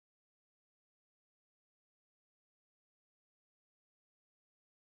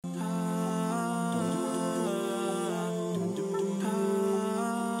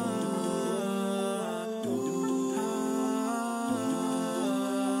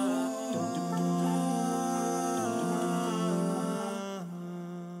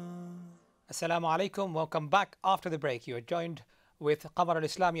Assalamu alaikum. Welcome back after the break. You are joined with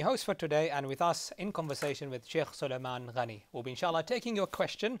Qamarul, your host for today, and with us in conversation with Sheikh Sulaiman Ghani. We'll be inshallah taking your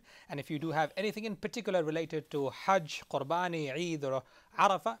question, and if you do have anything in particular related to Hajj, Qurbani, Eid or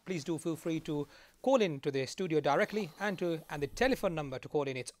Arafah, please do feel free to call in to the studio directly, and the telephone number to call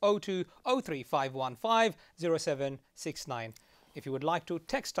in, it's 02 03515 0769. If you would like to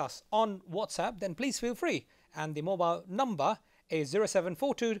text us on WhatsApp, then please feel free, and the mobile number is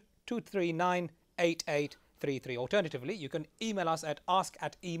 0742 239 8833. Alternatively, you can email us at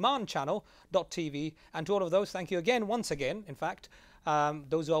ask@Eman Channel TV. And to all of those, thank you again, once again. In fact,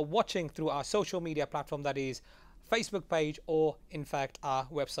 those who are watching through our social media platform, that is Facebook page, or in fact our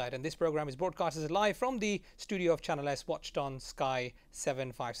website. And this program is broadcasted live from the studio of Channel S, watched on Sky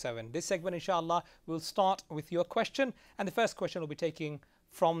 757. This segment, inshallah, will start with your question, and the first question will be taking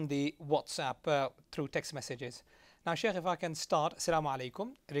from the WhatsApp through text messages. Now, Sheikh, if I can start, Assalamu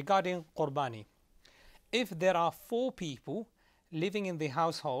alaikum, regarding Qurbani. If there are 4 people living in the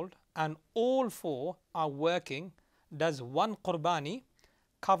household and all 4 are working, does one Qurbani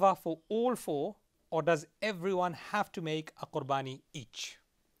cover for all 4, or does everyone have to make a Qurbani each?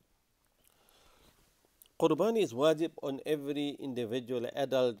 Qurbani is wajib on every individual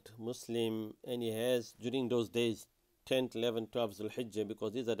adult Muslim, and he has during those days 10th, 11th, 12th Dhul-Hijjah,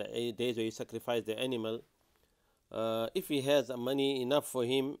 because these are the days where you sacrifice the animal. If he has money enough for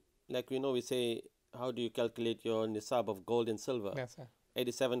him, like we know, we say, how do you calculate your nisab of gold and silver? Yes, sir.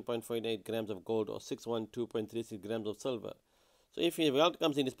 87.48 grams of gold or 612.36 grams of silver. So if he wealth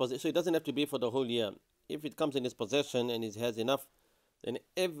comes in his possession, so it doesn't have to be for the whole year. If it comes in his possession and he has enough, then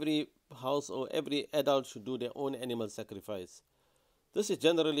every house or every adult should do their own animal sacrifice. This is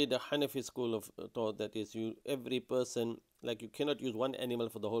generally the Hanafi school of thought, that is, every person, like you cannot use one animal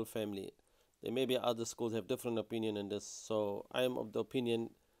for the whole family. There may be other schools have different opinion on this. So I am of the opinion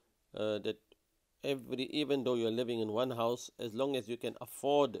that even though you're living in one house, as long as you can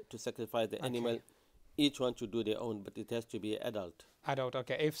afford to sacrifice the animal, each one should do their own, but it has to be adult. Adult,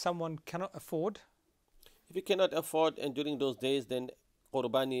 okay. If someone cannot afford? If he cannot afford, and during those days, then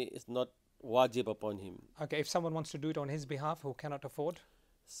Qurbani is not wajib upon him. Okay, if someone wants to do it on his behalf who cannot afford?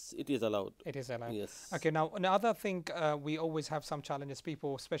 It is allowed. It is allowed. Yes. Okay, now another thing, we always have some challenges,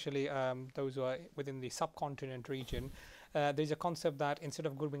 people, especially those who are within the subcontinent region. There's a concept that instead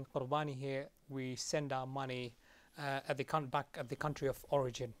of doing Qurbani here, we send our money back at the country of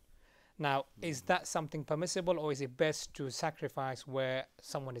origin. Now, is that something permissible, or is it best to sacrifice where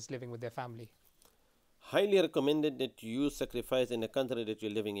someone is living with their family? Highly recommended that you sacrifice in the country that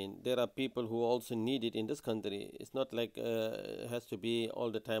you're living in. There are people who also need it in this country. It's not like it has to be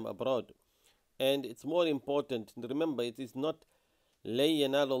all the time abroad. And it's more important, remember, it is not لَن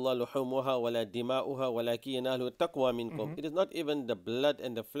يَنَالَ اللَّهُ لُحُومُهَا وَلَا دِمَاؤُهَا وَلَكِنْ يَنَالُهُ التَّقْوَى مِنْكُمْ. It is not even the blood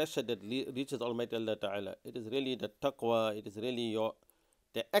and the flesh that reaches Almighty Allah Ta'ala. It is really the taqwa, it is really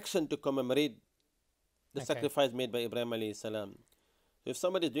the action to commemorate the sacrifice made by Ibrahim alayhi salam. So if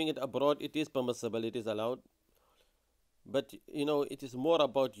somebody is doing it abroad, it is permissible, it is allowed. But it is more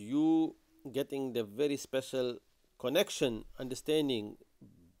about you getting the very special connection, understanding,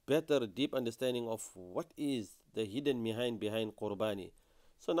 better, deep understanding of what is the hidden behind Qurbani.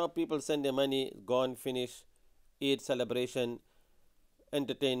 So now people send their money, gone, finish, Eid celebration,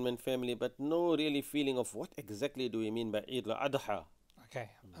 entertainment, family, but no really feeling of what exactly do we mean by Eid al-Adha.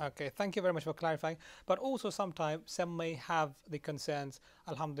 Okay, thank you very much for clarifying. But also sometimes some may have the concerns,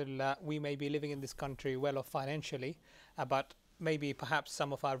 alhamdulillah, we may be living in this country well off financially, but maybe perhaps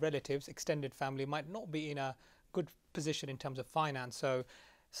some of our relatives, extended family, might not be in a good position in terms of finance. So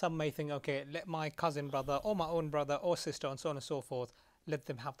some may think, okay, let my cousin brother or my own brother or sister and so on and so forth, let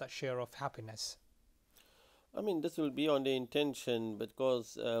them have that share of happiness. I mean, this will be on the intention,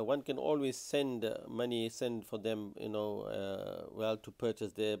 because one can always send money, send for them, to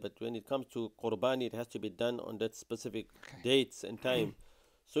purchase there. But when it comes to Qurbani, it has to be done on that specific dates and time.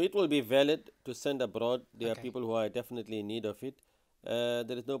 So it will be valid to send abroad. There are people who are definitely in need of it.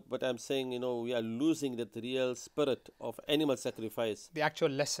 But I'm saying, we are losing that real spirit of animal sacrifice. The actual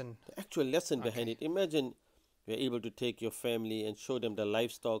lesson. The actual lesson behind it. Imagine you're able to take your family and show them the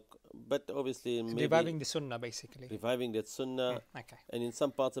livestock, but obviously maybe reviving the sunnah, basically. Reviving that sunnah. And in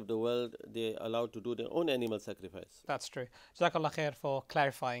some parts of the world, they're allowed to do their own animal sacrifice. That's true. Jazakallah khair for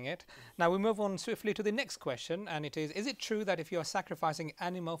clarifying it. Now we move on swiftly to the next question, and it is it true that if you are sacrificing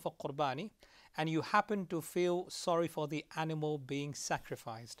animal for Qurbani and you happen to feel sorry for the animal being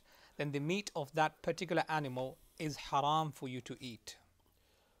sacrificed, then the meat of that particular animal is haram for you to eat?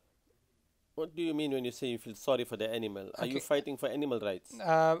 What do you mean when you say you feel sorry for the animal? Are you Okay. fighting for animal rights?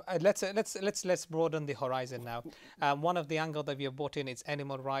 Let's broaden the horizon now. One of the angle that we have brought in is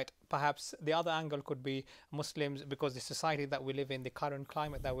animal right. Perhaps the other angle could be Muslims, because the society that we live in, the current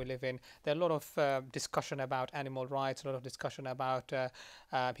climate that we live in, there are a lot of discussion about animal rights, a lot of discussion about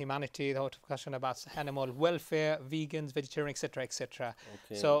humanity, a lot of discussion about animal welfare, vegans, vegetarian, etc., etc.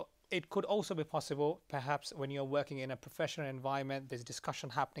 Okay. So it could also be possible, perhaps, when you're working in a professional environment, there's discussion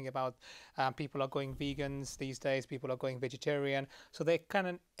happening about people are going vegans these days, people are going vegetarian. So they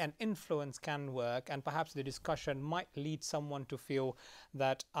can, an influence can work, and perhaps the discussion might lead someone to feel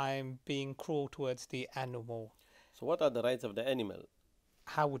that I'm being cruel towards the animal. So what are the rights of the animal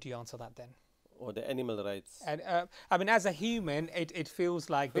How would you answer that then? or the animal rights? And I mean, as a human, it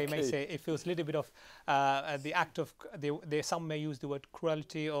feels like they may Okay. say it feels a little bit of the act of some may use the word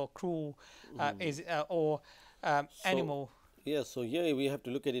cruelty or cruel is or animal. Yeah, so here we have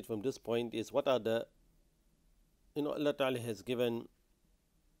to look at it from this point is what are the, Allah Ta'ala has given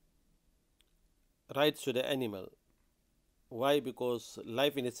rights to the animal. Why? Because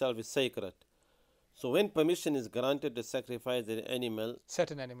life in itself is sacred. So when permission is granted to sacrifice an animal,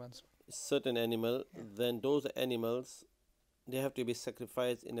 Certain animals. certain animal, then those animals, they have to be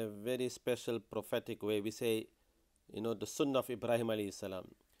sacrificed in a very special prophetic way. We say, the Sunnah of Ibrahim alayhi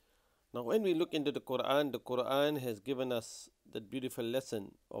salam. Now, when we look into the Quran has given us that beautiful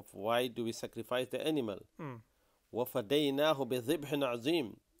lesson of why do we sacrifice the animal. وَفَدَيْنَاهُ بِذِبْحٍ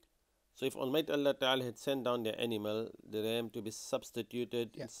عَظِيمٍ. So if Almighty Allah Ta'ala had sent down the animal, the ram, to be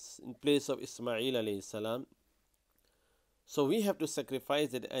substituted in place of Ismail alayhi salam, so we have to sacrifice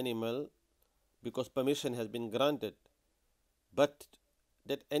that animal because permission has been granted. But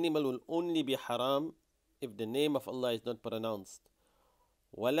that animal will only be haram if the name of Allah is not pronounced.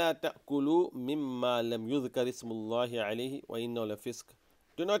 وَلَا تَأْكُلُوا مِمَّا لَمْ يُذْكَرِ اسْمُ اللَّهِ عَلَيْهِ وَإِنَّهُ لَفِسْقٌ.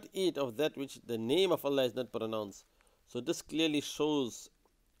 Do not eat of that which the name of Allah is not pronounced. So this clearly shows,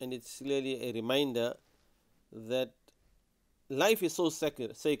 and it's clearly a reminder that life is so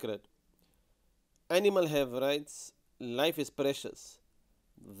sacred. Animal have rights, life is precious.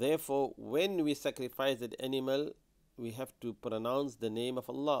 Therefore, when we sacrifice that animal, we have to pronounce the name of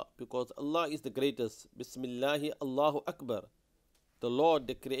Allah, because Allah is the greatest. Bismillahi Allahu Akbar. The Lord,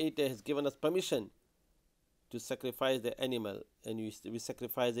 the Creator, has given us permission to sacrifice the animal, and we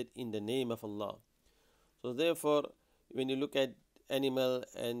sacrifice it in the name of Allah. So therefore, when you look at animal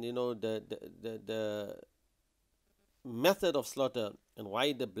and the method of slaughter and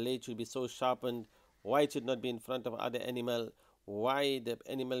why the blade should be so sharpened, why it should not be in front of other animal, why the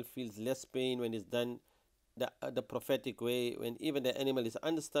animal feels less pain when it's done the prophetic way, when even the animal is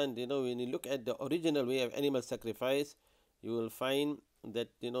understand, when you look at the original way of animal sacrifice, you will find that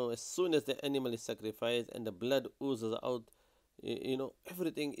as soon as the animal is sacrificed and the blood oozes out,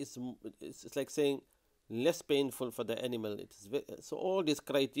 everything is, it's like saying less painful for the animal. So all these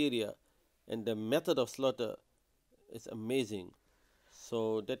criteria and the method of slaughter is amazing.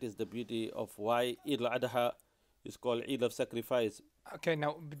 So that is the beauty of why Eid al-Adha is called Eid of sacrifice. Okay,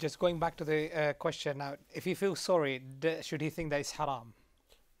 now just going back to the question now, if he feels sorry, should he think that it's haram?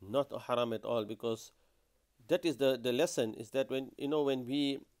 Not a haram at all, because that is the lesson is that when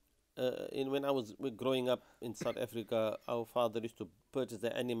when I was growing up in South Africa, our father used to purchase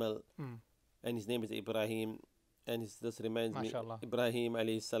the animal, and his name is Ibrahim, and this reminds Mashallah. me, Ibrahim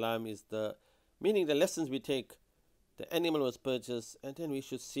alayhi salam is the meaning, the lessons we take. The animal was purchased, and then we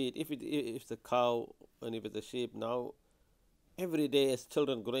should see it. If it's a cow and if it's a sheep, now every day as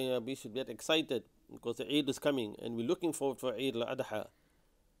children growing up, we should get excited because the Eid is coming, and we're looking forward for Eid al-Adha.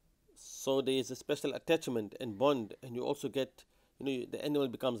 So there is a special attachment and bond, and you also get, the animal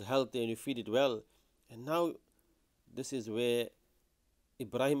becomes healthy and you feed it well. And now this is where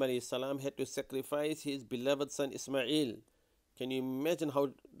Ibrahim alayhi salam had to sacrifice his beloved son Ismail. Can you imagine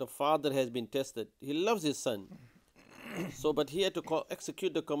how the father has been tested? He loves his son. So, but he had to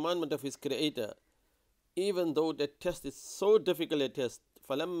execute the commandment of his creator, even though the test is so difficult a test.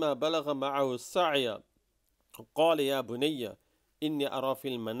 فَلَمَّا بَلَغَ مَعَهُ السَّعْيَ قَالَ يَا بُنَيَّ إني أرى في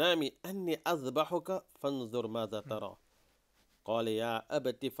المنام أني أذبحك فانظر ماذا ترى قال يا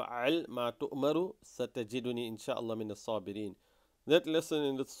أبت فعل ما تؤمر ستجدني إن شاء الله من الصابرين. That lesson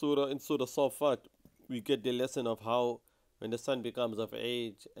in Surah Safat, we get the lesson of how when the son becomes of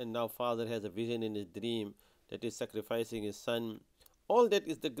age and now father has a vision in his dream that is sacrificing his son. All that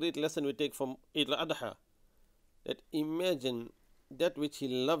is the great lesson we take from Eid al-Adha. That imagine that which he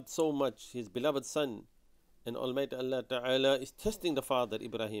loved so much, his beloved son, and Almighty Allah Ta'ala is testing the father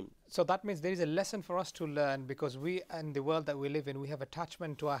Ibrahim. So that means there is a lesson for us to learn, because we, in the world that we live in, we have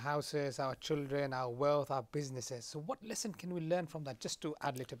attachment to our houses, our children, our wealth, our businesses. So what lesson can we learn from that, just to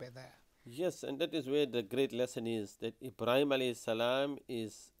add a little bit there? Yes, and that is where the great lesson is, that Ibrahim alayhi salam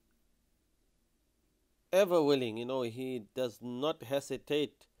is ever willing, he does not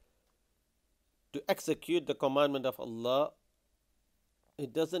hesitate to execute the commandment of Allah. He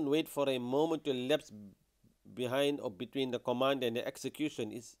doesn't wait for a moment to lapse behind or between the command and the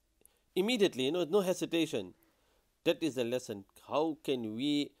execution. It's immediately, no hesitation. That is the lesson. How can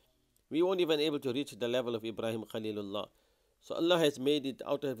we won't even able to reach the level of Ibrahim Khalilullah. So Allah has made it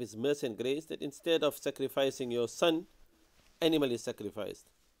out of His mercy and grace that instead of sacrificing your son, animal is sacrificed.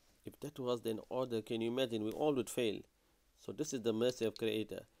 If that was the order, can you imagine? We all would fail. So this is the mercy of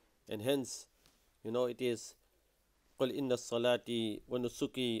Creator. And hence, it is قل إن الصلاة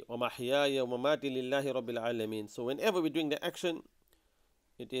ونسكي ومحياي ومماتي لله رب العالمين. So whenever we're doing the action,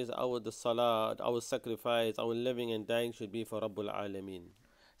 it is the salah, our sacrifice, our living and dying should be for Rabbul Alameen.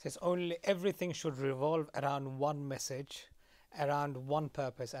 Says only everything should revolve around one message, around one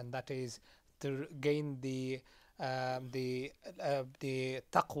purpose, and that is to gain the taqwa,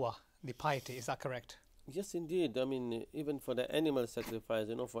 the piety. Is that correct? Yes, indeed. I mean, even for the animal sacrifice,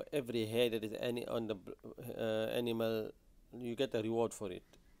 for every hair that is on the animal, you get a reward for it.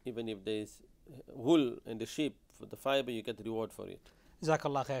 Even if there is wool in the sheep, for the fiber, you get a reward for it.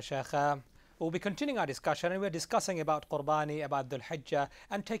 Jazakallah khair, Shaykh. We'll be continuing our discussion, and we're discussing about Qurbani, about Dhul Hijjah,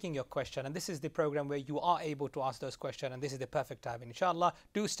 and taking your question. And this is the program where you are able to ask those questions, and this is the perfect time. Inshallah,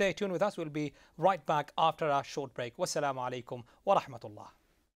 do stay tuned with us. We'll be right back after our short break. Wassalamu alaikum wa rahmatullah.